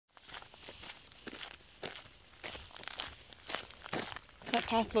That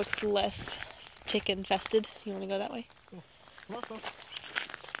path looks less tick infested. You want to go that way? Oh, come on, Smokey.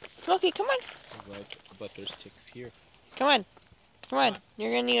 Smokey, come on. Right, but there's ticks here. Come on. Come on.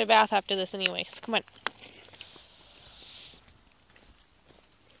 You're going to need a bath after this anyways. Come on.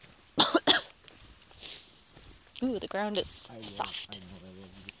 Ooh, the ground is soft.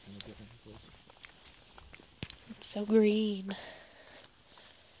 It's so green.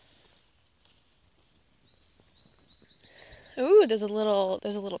 Ooh, there's a little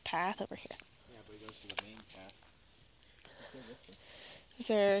path over here. Yeah, but it goes to the main path. Is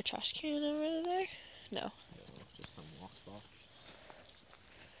there a trash can over there? No. No, just some walk off.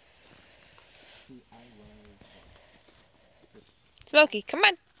 Smokey, come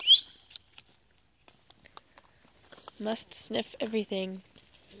on. Must sniff everything.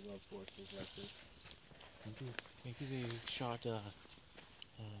 They love horses like this. Maybe they shot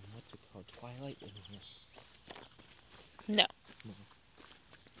what's it called? Twilight in here. No. No.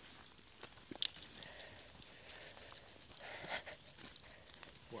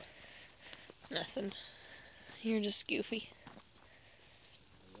 What? Nothing. You're just goofy.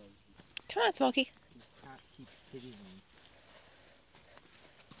 Come on, Smokey. This cat keeps hitting me.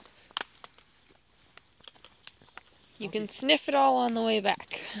 You can sniff it all on the way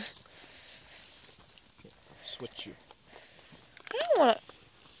back. Switch you. I don't want to.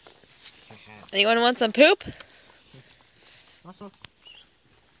 Anyone want some poop? Awesome.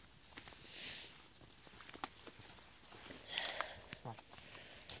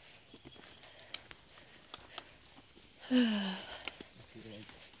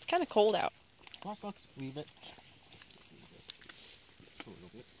 It's kind of cold out. Box, leave it. Just a little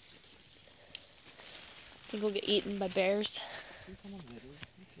bit. I think we'll get eaten by bears.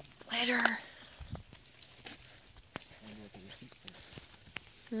 Later.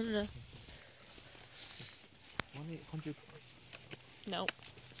 I don't know. 1-800. No.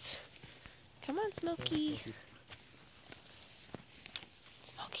 Come on, Smokey.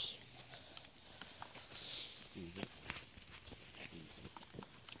 Smokey.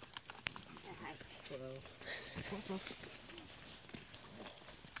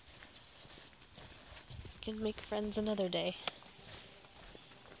 Can make friends another day.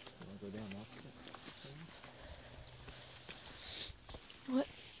 Go down now. What?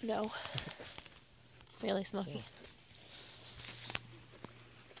 No. Really, Smokey? Yeah.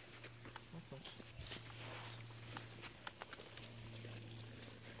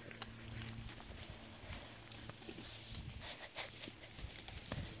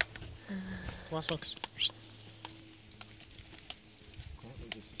 Come on, Smokes.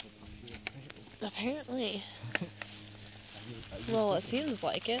 Apparently. Well, it seems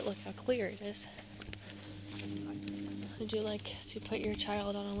like it. Look how clear it is. Would you like to put your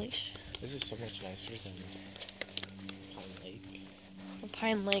child on a leash? This is so much nicer than Pine Lake. Well,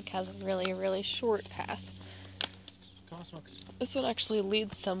 Pine Lake has a really, really short path. Come on, Smokes. This one actually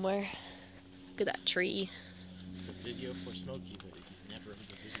leads somewhere. Look at that tree. It's a video for Smokey, but he's never in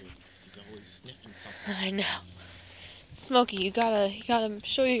the video. He's always sniffing something. I know. Smokey, you gotta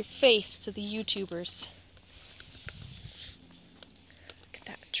show your face to the YouTubers. Look at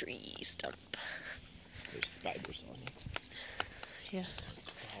that tree stump. There's spiders on it. Yeah.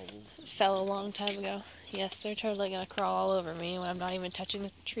 Fell a long time ago. Yes, they're totally gonna crawl all over me when I'm not even touching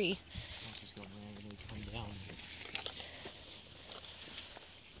the tree. I'm just gonna randomly come down here.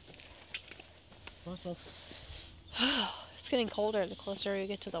 Come on, Smokes. It's getting colder. The closer we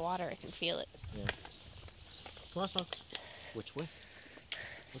get to the water, I can feel it. Yeah. Come on, Smokes. Which way?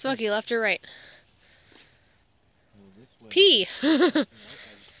 Smokey, left or right? Oh, this way. Pee!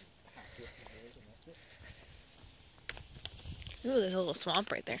 Ooh, there's a little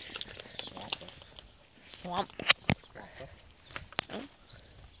swamp right there. Swamp. Oh.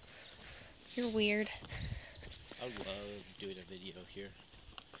 You're weird. I love doing a video here.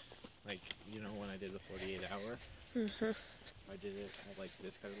 Like, you know when I did the 48 hour? Mm-hmm. I did it at like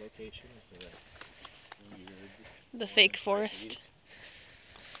this kind of location instead of weird. The fake forest.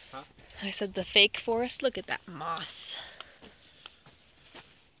 Huh? I said the fake forest. Look at that moss.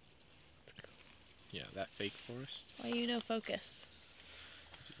 Yeah, that fake forest. Why you no focus?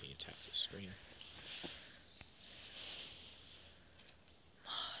 You need to tap the screen.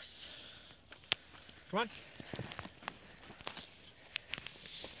 Moss. Come on.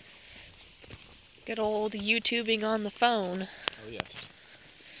 Good old YouTubing on the phone. Oh yes.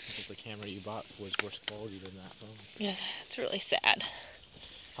 Because the camera you bought was worse quality than that phone. Yeah, it's really sad.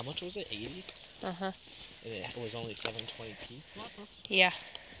 How much was it? 80? Uh-huh. And it was only 720p? Yeah.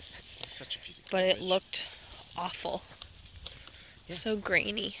 That's such a piece of But it garbage. looked awful. Yeah. So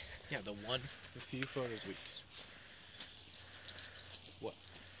grainy. Yeah, the few photos we What?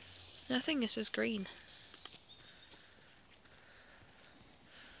 Nothing, it's just green.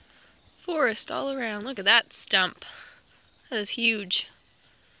 Forest all around. Look at that stump. That is huge.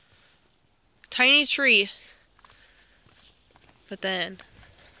 Tiny tree. But then,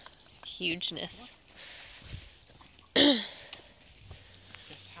 hugeness. Guess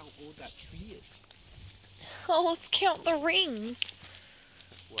how old that tree is. Oh, let's count the rings.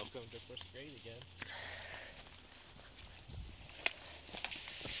 Welcome to first grade again.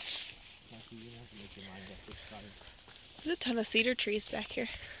 You don't have to make your mind up this time. There's a ton of cedar trees back here.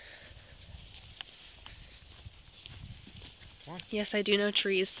 Come on. Yes, I do know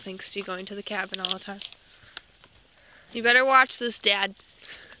trees, thanks to you going to the cabin all the time. You better watch this, Dad.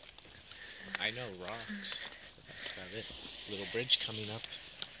 I know rocks. That's about it. Little bridge coming up.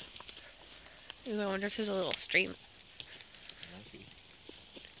 Ooh, I wonder if there's a little stream. Might be.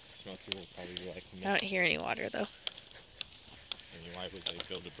 Smokey will probably be like, I don't hear any water, though. And why would they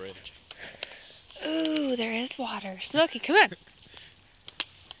build a bridge? Ooh, there is water. Smokey, come on. Like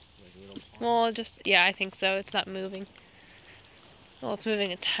a little pond? Well, just, yeah, I think so. It's not moving. Well, it's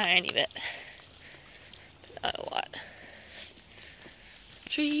moving a tiny bit. Not a lot.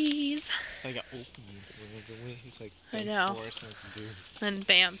 Trees. It's like an opening where the wind's like I know. forest and it's blue. And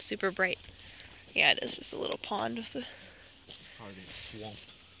bam, super bright. Yeah, it is just a little pond with the... Part of the swamp.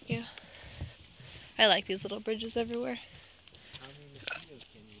 Yeah. I like these little bridges everywhere. How many mosquitoes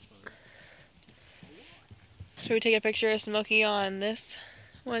can you find? Should we take a picture of Smokey on this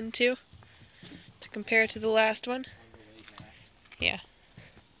one too? To compare to the last one? On the way back. Yeah.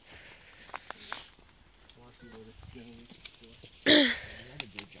 Want to see where this goes? Another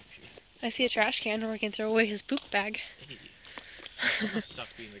bridge up here. I see a trash can where we can throw away his poop bag. Hey. It must suck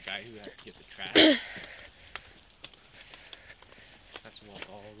being the guy who has to get the trash. Has to walk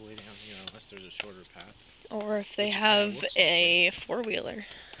all the way down here unless there's a shorter path. Or if they Which it have kinda looks a four-wheeler. It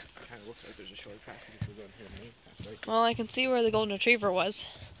kind of looks like there's a shorter path because we're going here the main path, right? Well, I can see where the golden retriever was.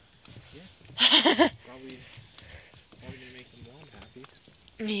 Yeah. Probably gonna make them warm happy.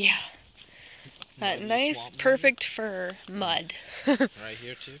 Yeah. That Muddy nice, swamp perfect fur mud. mud. Right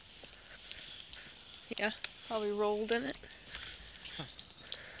here too. Yeah, probably rolled in it.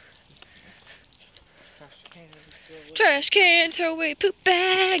 Trash can, throw away poop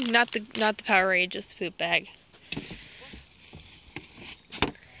bag. Not the Powerade, just the poop bag.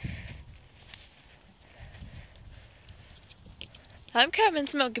 I'm coming,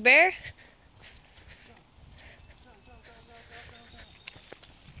 Smokey Bear.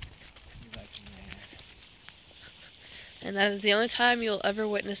 And that is the only time you'll ever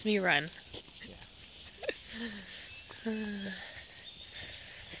witness me run. Yeah.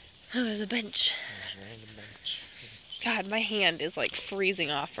 Oh, there's a bench. There's a random bench. God, my hand is like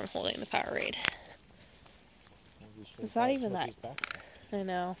freezing off from holding the Powerade. It's not even that. I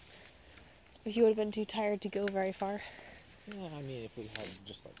know. But he would have been too tired to go very far. Yeah, I mean, if we had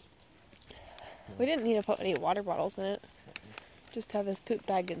just like... We didn't need to put any water bottles in it. Just have his poop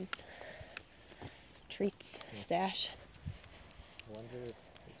bag and treats stash. I wonder if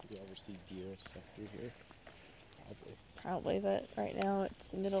we ever see deer and stuff through here. Probably, but right now it's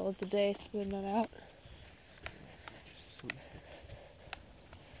the middle of the day, so they're not out.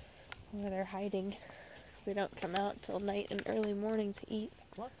 Or they're hiding, because they don't come out till night and early morning to eat.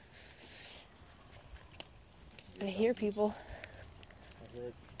 What? I hear people. I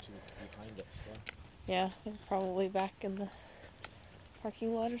heard two behind us, so. Yeah, they're probably back in the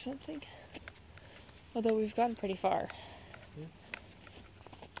parking lot or something. Although we've gotten pretty far.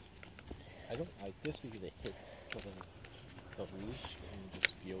 I don't like this because it hits the leash and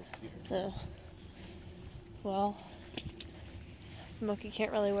just feels weird. Oh. Well, Smokey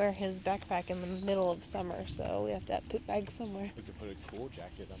can't really wear his backpack in the middle of summer, so we have to have poop bags somewhere. We could put a cool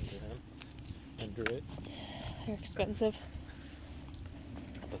jacket under it. They're expensive.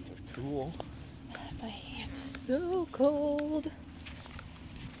 But they're cool. My hand is so cold.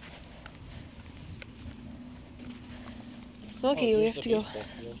 Smokey, we have to go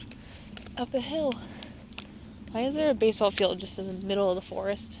up a hill. Why is there a baseball field just in the middle of the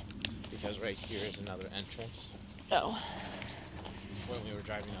forest? Because right here is another entrance. Oh. When we were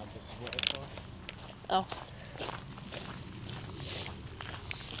driving out, this is what I saw. Oh.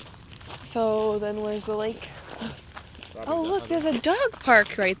 So then where's the lake? Probably Oh the look, other- there's a dog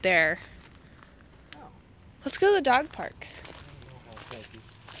park right there. Oh. Let's go to the dog park. I don't know how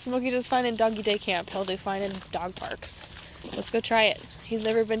Smokey's. Smokey does fine in doggy day camp. He'll do fine in dog parks. Let's go try it. He's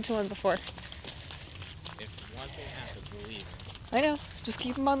never been to one before. If one thing happens, we'll leave. I know. Just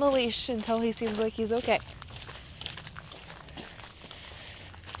keep him on the leash until he seems like he's okay.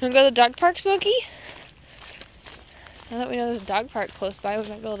 You wanna go to the dog park, Smokey? Now that we know there's a dog park close by, we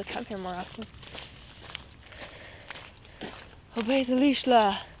might be able to come here more often. Obey the leash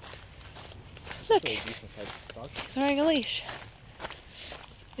law. Look, Pretty decent-sized dog. he's wearing a leash.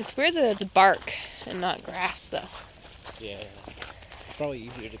 It's weird that it's bark and not grass, though. Yeah. Probably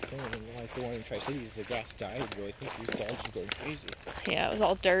easier to clean than like the one in Tri-Cities. The grass died really quickly, so I was going crazy. Yeah, it was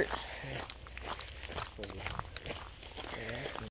all dirt. Yeah.